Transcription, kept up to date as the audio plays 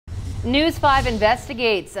News 5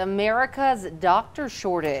 investigates America's doctor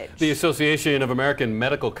shortage. The Association of American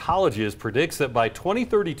Medical Colleges predicts that by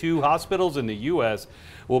 2032, hospitals in the U.S.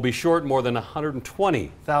 will be short more than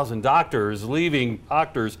 120,000 doctors, leaving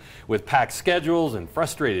doctors with packed schedules and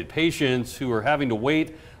frustrated patients who are having to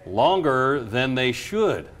wait longer than they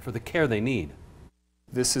should for the care they need.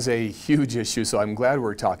 This is a huge issue, so I'm glad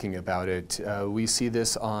we're talking about it. We see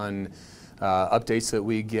this on updates that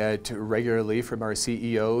we get regularly from our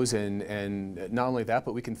CEOs, and not only that,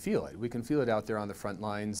 but we can feel it. We can feel it out there on the front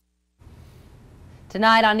lines.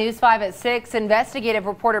 Tonight on News 5 at 6, investigative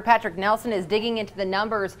reporter Patrick Nelson is digging into the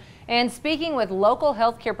numbers and speaking with local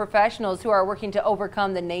healthcare professionals who are working to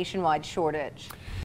overcome the nationwide shortage.